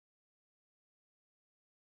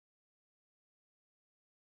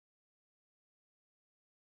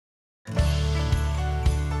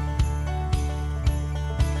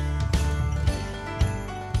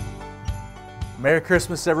Merry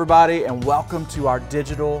Christmas, everybody, and welcome to our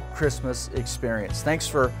digital Christmas experience. Thanks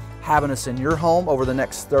for having us in your home over the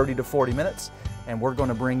next 30 to 40 minutes, and we're going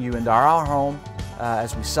to bring you into our home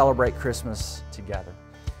as we celebrate Christmas together.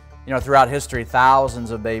 You know, throughout history, thousands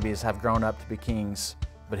of babies have grown up to be kings,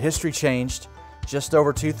 but history changed just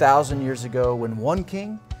over 2,000 years ago when one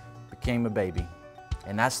king became a baby.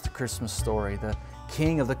 And that's the Christmas story, the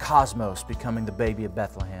king of the cosmos becoming the baby of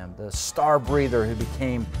Bethlehem, the star breather who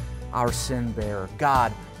became our sin bearer,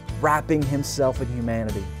 God wrapping himself in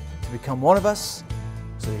humanity to become one of us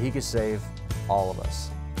so that he could save all of us.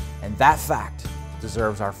 And that fact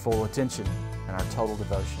deserves our full attention and our total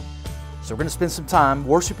devotion. So we're going to spend some time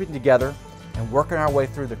worshiping together and working our way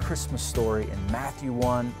through the Christmas story in Matthew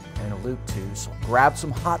 1 and in Luke 2. So grab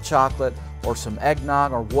some hot chocolate or some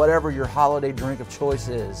eggnog or whatever your holiday drink of choice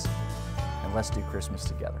is, and let's do Christmas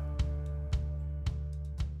together.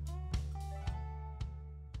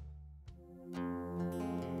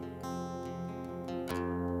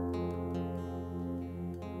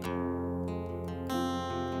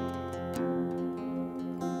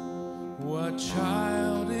 What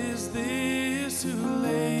child is this who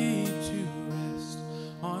laid to rest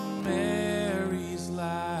on Mary's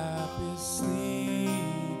lap is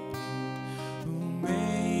sleeping, whom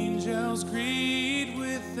angels greet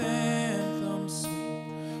with anthems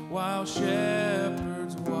sweet, while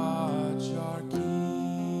shepherds watch are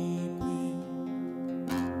keeping?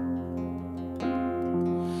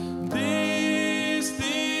 This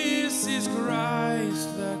is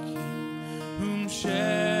Christ the King, whom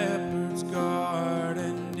shepherds guard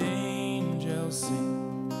and angels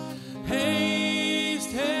sing. Haste,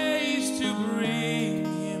 haste to bring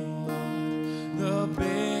him, Lord, the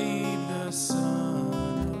babe, the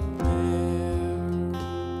Son of Mary.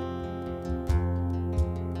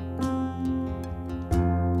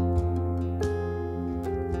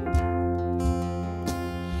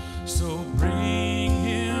 So bring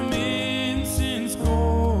him incense,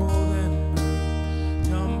 gold, and myrrh.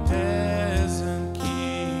 Come, peasant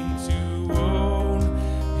king, to own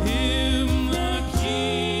him, the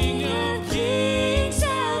King of kings.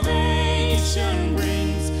 Salvation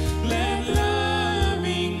brings. Let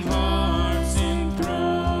loving hearts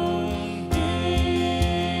enthrone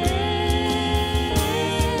him.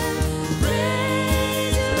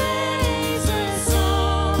 Raise a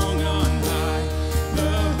song on high.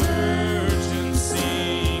 The Virgin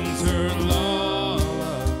sings her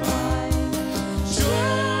lullaby.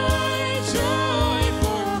 Joy, joy,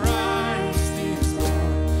 for Christ is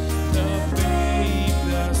born, the babe,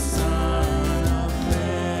 the Son of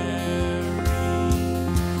Mary.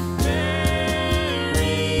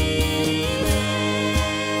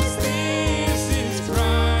 This is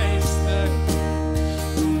Christ the King,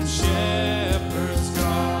 whom shepherds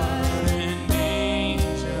guard and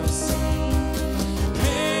angels sing.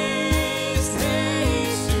 Haste,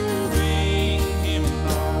 haste to bring him,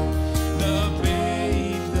 Lord, the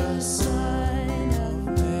babe, the Son of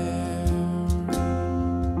Mary.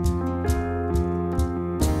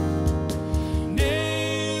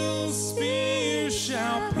 Nails, spears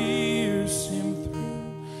shall pierce him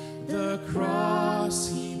through, the cross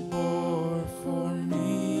he bore for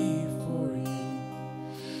me, for you.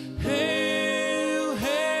 Hail,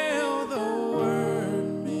 hail, the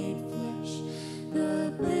Word made flesh,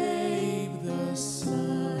 the babe, the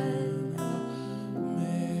Son of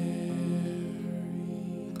Mary.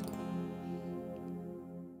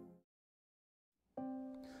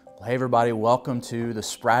 Well, hey everybody, welcome to the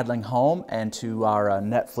Spradling home and to our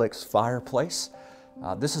Netflix fireplace.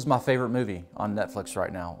 This is my favorite movie on Netflix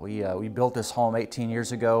right now. We built this home 18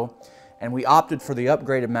 years ago, and we opted for the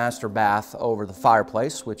upgraded master bath over the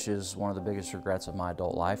fireplace, which is one of the biggest regrets of my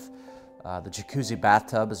adult life. The jacuzzi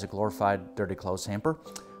bathtub is a glorified dirty clothes hamper.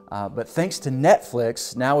 But thanks to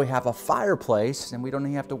Netflix, now we have a fireplace and we don't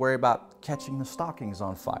even have to worry about catching the stockings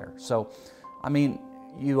on fire. So, I mean,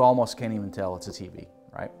 you almost can't even tell it's a TV,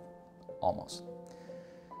 right? Almost.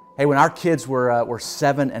 Hey, when our kids were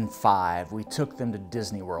 7 and 5, we took them to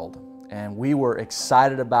Disney World, and we were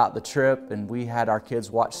excited about the trip, and we had our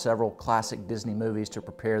kids watch several classic Disney movies to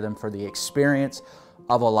prepare them for the experience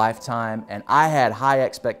of a lifetime, and I had high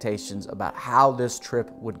expectations about how this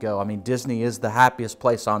trip would go. I mean, Disney is the happiest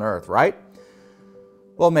place on earth, right?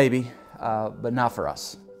 Well, maybe, but not for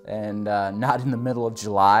us. And not in the middle of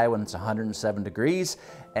July when it's 107 degrees,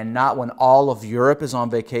 and not when all of Europe is on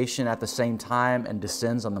vacation at the same time and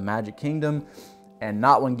descends on the Magic Kingdom, and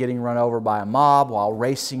not when getting run over by a mob while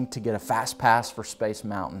racing to get a fast pass for Space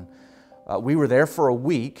Mountain. We were there for a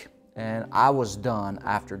week, and I was done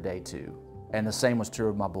after day 2. And the same was true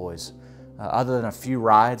of my boys. Other than a few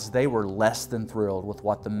rides, they were less than thrilled with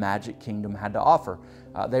what the Magic Kingdom had to offer.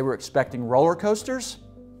 They were expecting roller coasters,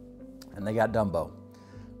 and they got Dumbo.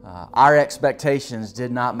 Our expectations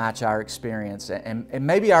did not match our experience, and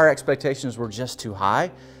maybe our expectations were just too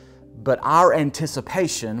high, but our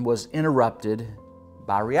anticipation was interrupted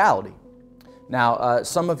by reality. Now,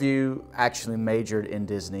 some of you actually majored in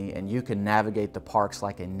Disney, and you can navigate the parks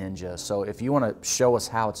like a ninja. So if you want to show us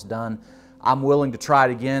how it's done, I'm willing to try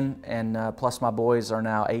it again, and plus my boys are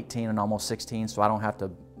now 18 and almost 16, so I don't have to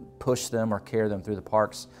push them or carry them through the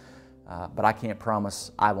parks, but I can't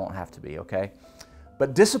promise I won't have to be, okay?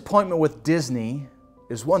 But disappointment with Disney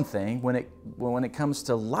is one thing. When it comes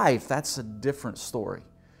to life, that's a different story.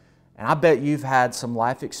 And I bet you've had some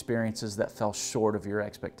life experiences that fell short of your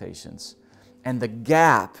expectations. And the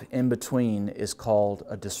gap in between is called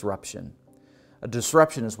a disruption. A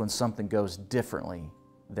disruption is when something goes differently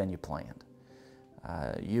than you planned.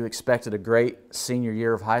 You expected a great senior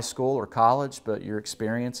year of high school or college, but your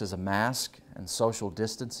experience is a mask and social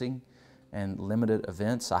distancing and limited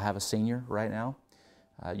events. I have a senior right now.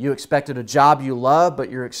 You expected a job you love,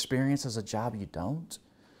 but your experience is a job you don't.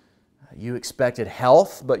 You expected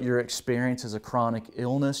health, but your experience is a chronic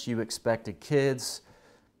illness. You expected kids,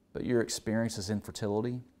 but your experience is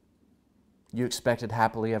infertility. You expected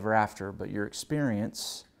happily ever after, but your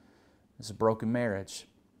experience is a broken marriage.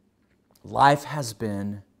 Life has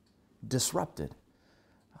been disrupted.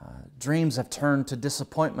 Dreams have turned to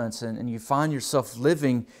disappointments, and you find yourself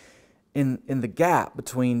living in the gap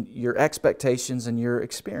between your expectations and your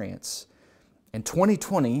experience. And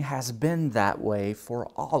 2020 has been that way for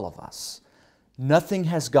all of us. Nothing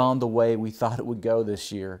has gone the way we thought it would go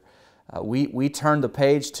this year. We turned the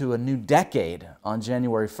page to a new decade on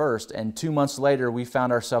January 1st, and 2 months later we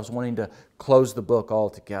found ourselves wanting to close the book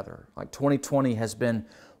altogether. Like 2020 has been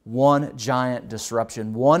one giant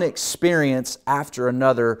disruption, one experience after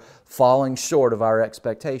another falling short of our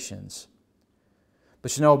expectations.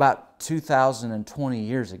 But you know, about 2020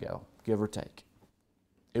 years ago, give or take,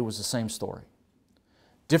 it was the same story.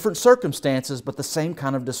 Different circumstances, but the same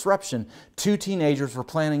kind of disruption. Two teenagers were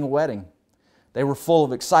planning a wedding. They were full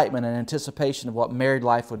of excitement and anticipation of what married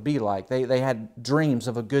life would be like. They had dreams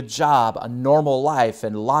of a good job, a normal life,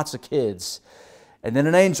 and lots of kids. And then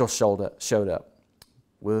an angel showed up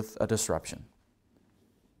with a disruption.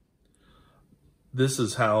 This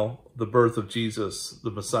is how the birth of Jesus,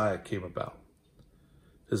 the Messiah, came about.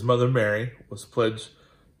 His mother Mary was pledged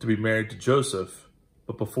to be married to Joseph,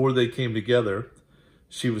 but before they came together,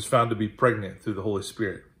 she was found to be pregnant through the Holy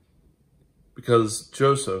Spirit. Because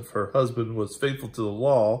Joseph, her husband, was faithful to the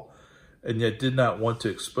law and yet did not want to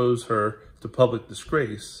expose her to public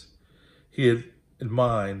disgrace, he had in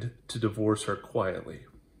mind to divorce her quietly.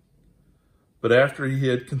 But after he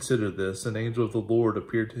had considered this, an angel of the Lord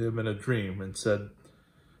appeared to him in a dream and said,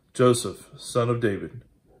 "Joseph, son of David,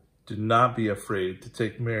 do not be afraid to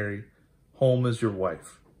take Mary home as your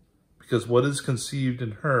wife, because what is conceived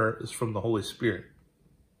in her is from the Holy Spirit.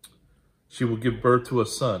 She will give birth to a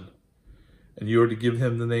son, and you are to give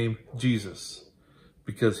him the name Jesus,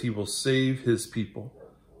 because he will save his people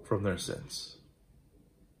from their sins."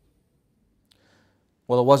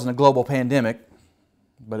 Well, it wasn't a global pandemic,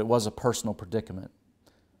 but it was a personal predicament.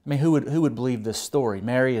 I mean, who would believe this story?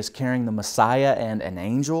 Mary is carrying the Messiah and an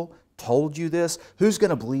angel told you this? Who's going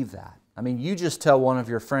to believe that? I mean, you just tell one of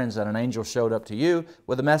your friends that an angel showed up to you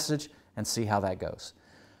with a message and see how that goes.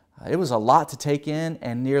 It was a lot to take in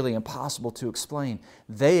and nearly impossible to explain.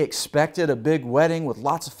 They expected a big wedding with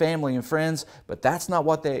lots of family and friends, but that's not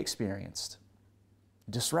what they experienced.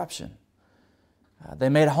 Disruption. They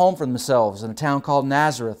made a home for themselves in a town called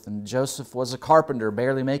Nazareth, and Joseph was a carpenter,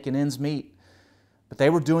 barely making ends meet. But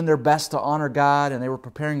they were doing their best to honor God, and they were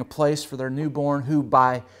preparing a place for their newborn, who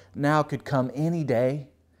by now could come any day.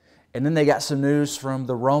 And then they got some news from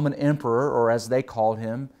the Roman emperor, or as they called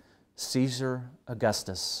him, Caesar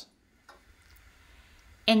Augustus.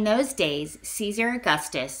 In those days, Caesar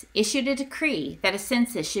Augustus issued a decree that a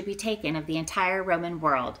census should be taken of the entire Roman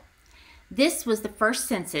world. This was the first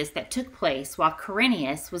census that took place while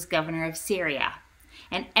Quirinius was governor of Syria,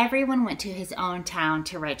 and everyone went to his own town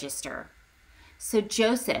to register. So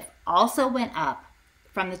Joseph also went up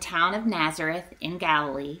from the town of Nazareth in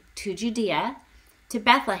Galilee to Judea, to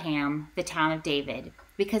Bethlehem, the town of David,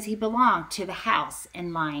 because he belonged to the house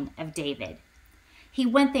and line of David. He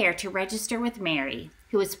went there to register with Mary,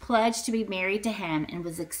 who was pledged to be married to him and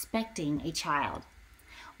was expecting a child.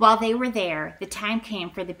 While they were there, the time came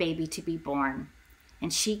for the baby to be born,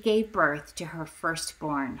 and she gave birth to her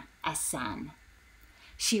firstborn, a son.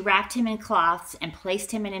 She wrapped him in cloths and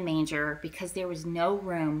placed him in a manger because there was no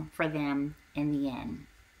room for them in the inn.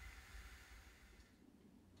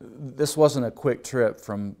 This wasn't a quick trip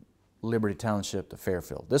from Liberty Township to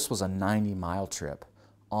Fairfield. This was a 90-mile trip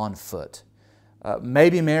on foot.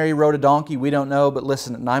 Maybe Mary rode a donkey, we don't know, but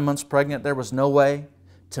listen, at 9 months pregnant, there was no way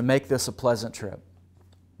to make this a pleasant trip.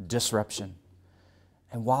 Disruption.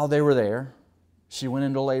 And while they were there, she went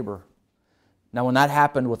into labor. Now, when that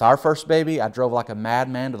happened with our first baby, I drove like a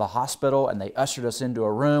madman to the hospital, and they ushered us into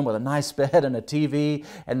a room with a nice bed and a TV,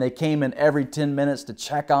 and they came in every 10 minutes to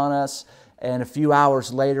check on us. And a few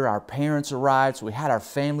hours later, our parents arrived, so we had our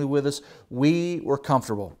family with us. We were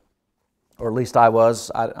comfortable, or at least I was.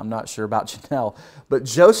 I'm not sure about Janelle. But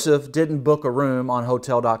Joseph didn't book a room on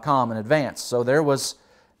Hotel.com in advance, so there was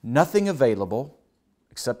nothing available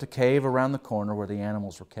except a cave around the corner where the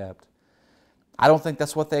animals were kept. I don't think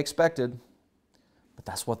that's what they expected. But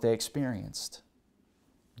that's what they experienced.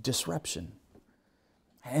 Disruption.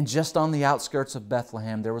 And just on the outskirts of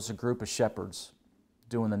Bethlehem, there was a group of shepherds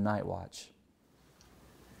doing the night watch.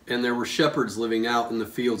 And there were shepherds living out in the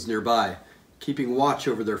fields nearby, keeping watch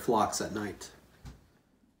over their flocks at night.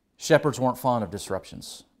 Shepherds weren't fond of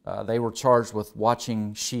disruptions. They were charged with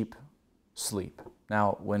watching sheep sleep.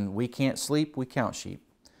 Now, when we can't sleep, we count sheep.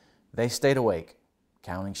 They stayed awake,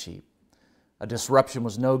 counting sheep. A disruption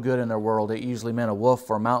was no good in their world. It usually meant a wolf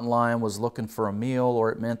or a mountain lion was looking for a meal,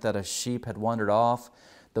 or it meant that a sheep had wandered off.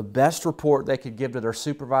 The best report they could give to their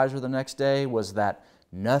supervisor the next day was that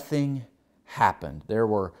nothing happened. There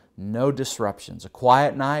were no disruptions. A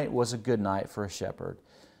quiet night was a good night for a shepherd.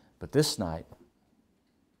 But this night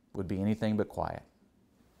would be anything but quiet.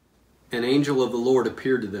 An angel of the Lord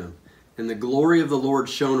appeared to them, and the glory of the Lord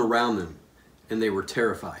shone around them, and they were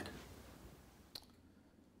terrified.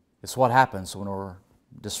 It's what happens when we're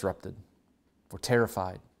disrupted. We're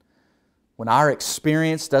terrified. When our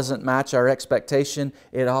experience doesn't match our expectation,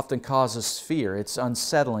 it often causes fear. It's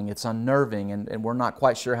unsettling, it's unnerving, and we're not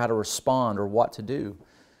quite sure how to respond or what to do.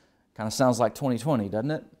 Kind of sounds like 2020,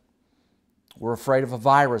 doesn't it? We're afraid of a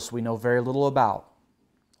virus we know very little about.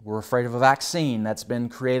 We're afraid of a vaccine that's been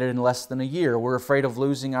created in less than a year. We're afraid of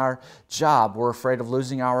losing our job. We're afraid of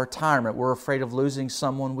losing our retirement. We're afraid of losing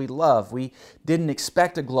someone we love. We didn't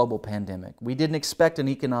expect a global pandemic. We didn't expect an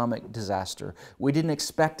economic disaster. We didn't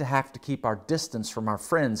expect to have to keep our distance from our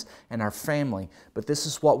friends and our family. But this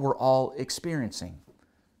is what we're all experiencing,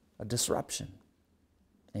 a disruption.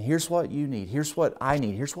 And here's what you need. Here's what I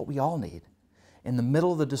need. Here's what we all need. In the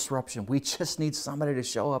middle of the disruption, we just need somebody to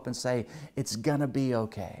show up and say, it's gonna be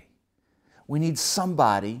okay. We need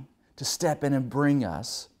somebody to step in and bring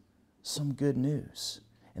us some good news.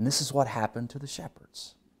 And this is what happened to the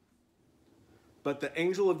shepherds. But the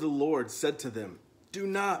angel of the Lord said to them, "Do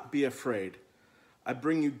not be afraid. I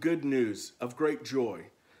bring you good news of great joy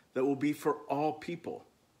that will be for all people.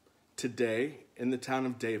 Today, in the town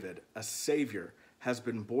of David, a Savior has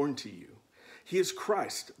been born to you. He is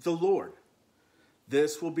Christ, the Lord.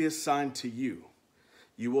 This will be a sign to you.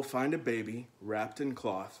 You will find a baby wrapped in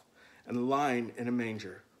cloth and lying in a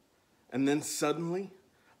manger." And then suddenly,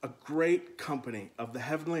 a great company of the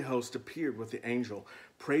heavenly host appeared with the angel,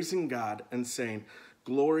 praising God and saying,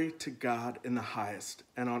 "Glory to God in the highest,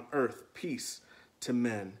 and on earth peace to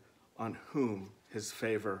men on whom his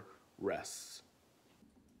favor rests."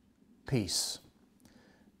 Peace.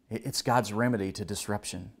 It's God's remedy to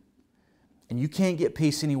disruption. And you can't get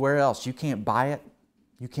peace anywhere else. You can't buy it.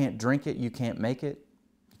 You can't drink it. You can't make it.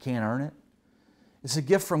 You can't earn it. It's a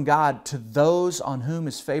gift from God to those on whom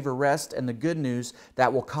His favor rests, and the good news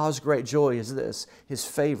that will cause great joy is this: His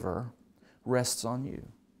favor rests on you.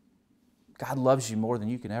 God loves you more than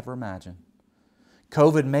you can ever imagine.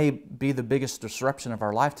 COVID may be the biggest disruption of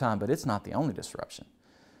our lifetime, but it's not the only disruption.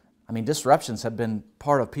 I mean, disruptions have been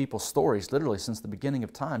part of people's stories literally since the beginning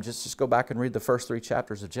of time. Just go back and read the first 3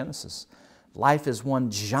 chapters of Genesis. Life is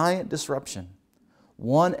one giant disruption.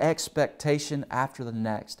 One expectation after the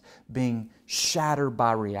next being shattered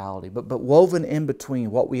by reality. But woven in between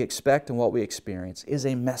what we expect and what we experience is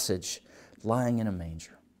a message lying in a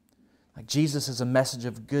manger. Like Jesus is a message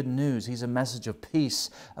of good news. He's a message of peace,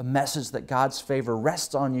 a message that God's favor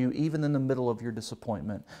rests on you even in the middle of your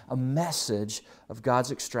disappointment, a message of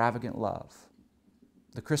God's extravagant love.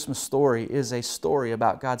 The Christmas story is a story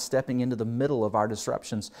about God stepping into the middle of our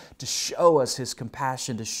disruptions to show us His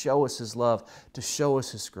compassion, to show us His love, to show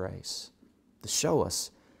us His grace, to show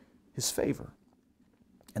us His favor.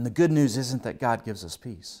 And the good news isn't that God gives us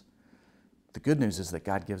peace. The good news is that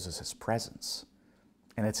God gives us His presence.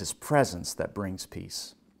 And it's His presence that brings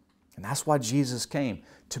peace. And that's why Jesus came,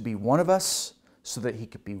 to be one of us so that He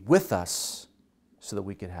could be with us so that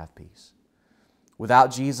we could have peace.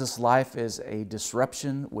 Without Jesus, life is a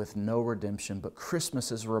disruption with no redemption. But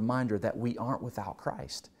Christmas is a reminder that we aren't without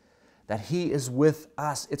Christ, that He is with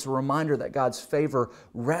us. It's a reminder that God's favor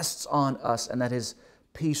rests on us and that His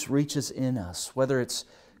peace reaches in us. Whether it's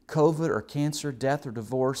COVID or cancer, death or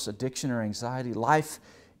divorce, addiction or anxiety, life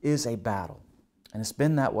is a battle. And it's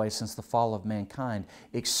been that way since the fall of mankind.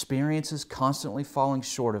 Experiences constantly falling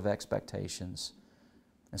short of expectations.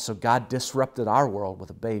 And so God disrupted our world with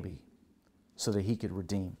a baby so that He could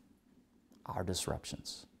redeem our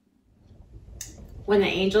disruptions. When the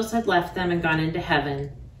angels had left them and gone into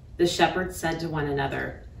heaven, the shepherds said to one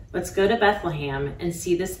another, "Let's go to Bethlehem and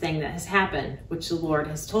see this thing that has happened, which the Lord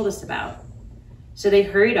has told us about." So they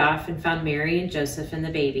hurried off and found Mary and Joseph and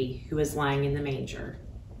the baby, who was lying in the manger.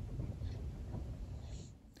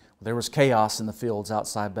 There was chaos in the fields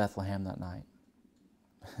outside Bethlehem that night.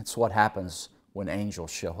 It's what happens when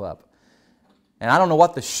angels show up. And I don't know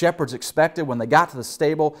what the shepherds expected when they got to the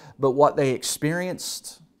stable, but what they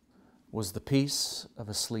experienced was the peace of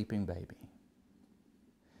a sleeping baby.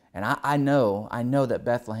 And I know that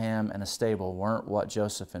Bethlehem and a stable weren't what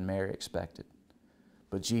Joseph and Mary expected,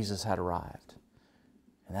 but Jesus had arrived.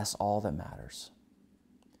 And that's all that matters.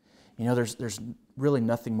 You know, there's really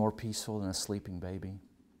nothing more peaceful than a sleeping baby.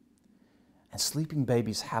 And sleeping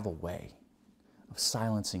babies have a way of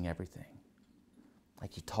silencing everything.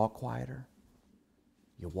 Like you talk quieter,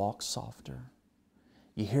 you walk softer,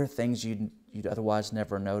 you hear things you'd otherwise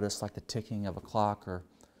never notice, like the ticking of a clock or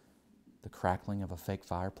the crackling of a fake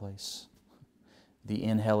fireplace, the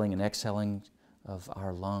inhaling and exhaling of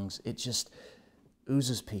our lungs. It just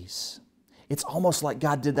oozes peace. It's almost like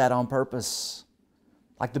God did that on purpose.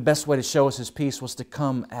 Like the best way to show us His peace was to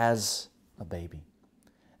come as a baby.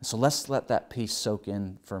 So let's let that peace soak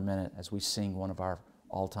in for a minute as we sing one of our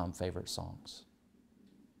all-time favorite songs.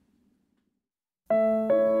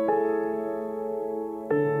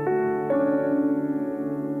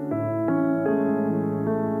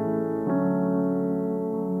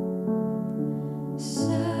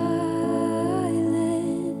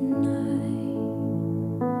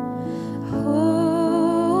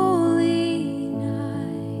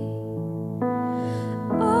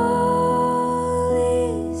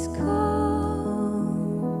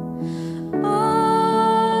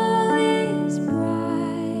 All is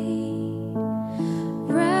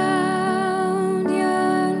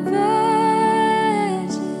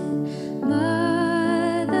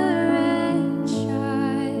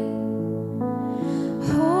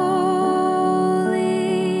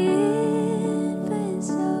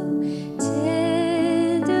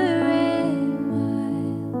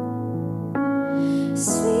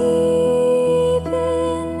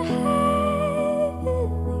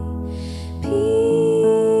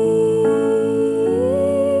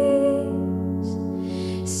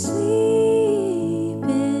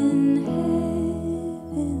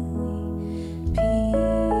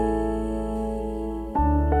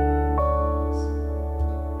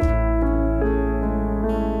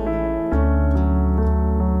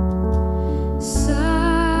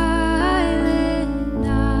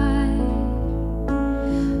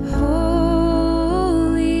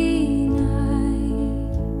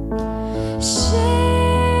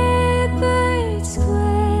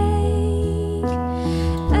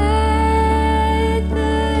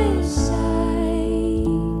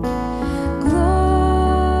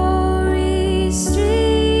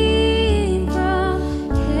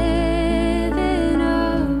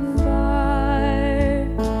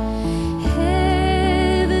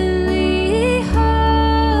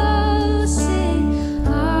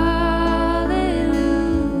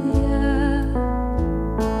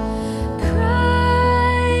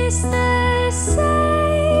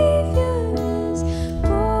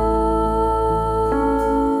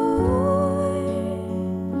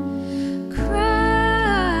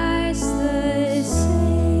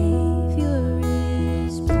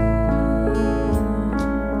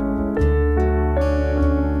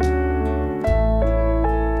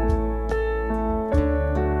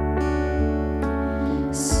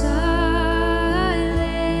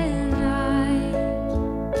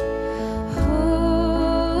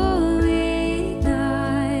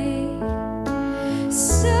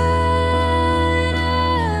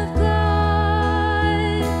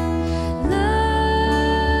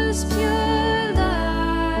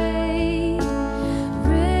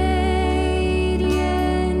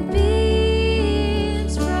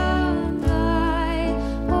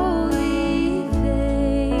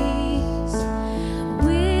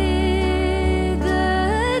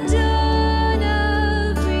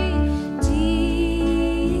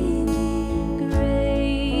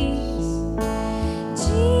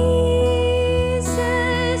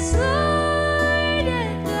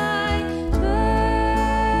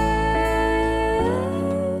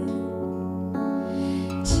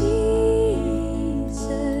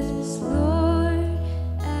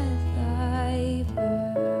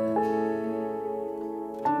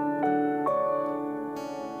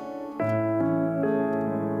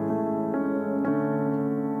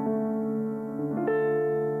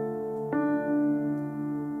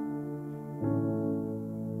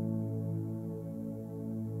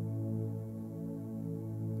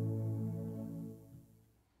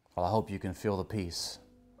Well, I hope you can feel the peace.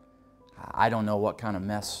 I don't know what kind of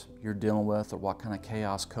mess you're dealing with or what kind of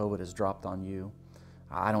chaos COVID has dropped on you.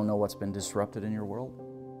 I don't know what's been disrupted in your world.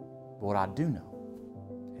 But what I do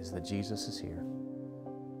know is that Jesus is here.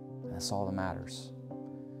 And that's all that matters.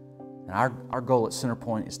 And our goal at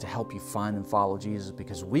Centerpoint is to help you find and follow Jesus,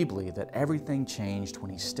 because we believe that everything changed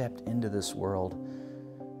when He stepped into this world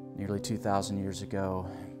nearly 2,000 years ago,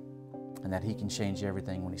 and that He can change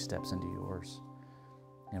everything when He steps into yours.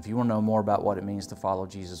 And if you want to know more about what it means to follow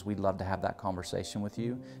Jesus, we'd love to have that conversation with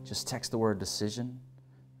you. Just text the word decision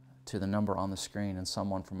to the number on the screen, and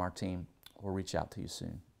someone from our team will reach out to you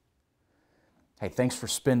soon. Hey, thanks for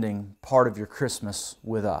spending part of your Christmas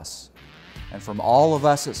with us. And from all of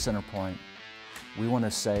us at Centerpoint, we want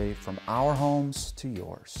to say, from our homes to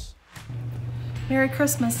yours, Merry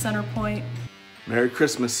Christmas, Centerpoint. Merry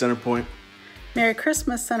Christmas, Centerpoint. Merry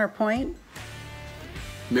Christmas, Centerpoint.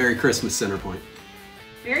 Merry Christmas, Centerpoint.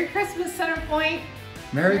 Merry Christmas, Centerpoint.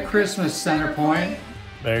 Merry Christmas, Centerpoint.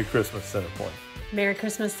 Merry Christmas, Centerpoint. Merry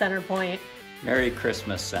Christmas, Centerpoint. Merry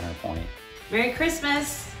Christmas, Centerpoint. Merry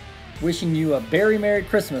Christmas. Wishing you a very Merry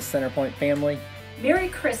Christmas, Centerpoint family. Merry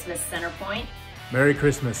Christmas, Centerpoint. Merry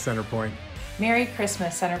Christmas, Centerpoint. Merry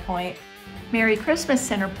Christmas, Centerpoint. Merry Christmas,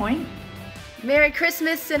 Centerpoint. Merry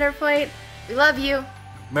Christmas, Centerpoint. We love you.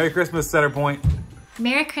 Merry Christmas, Centerpoint.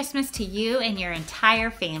 Merry Christmas to you and your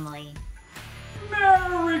entire family.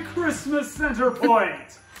 Merry Christmas,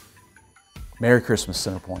 Centerpoint. Merry Christmas,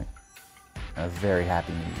 Centerpoint, and a very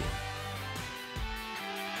happy New Year.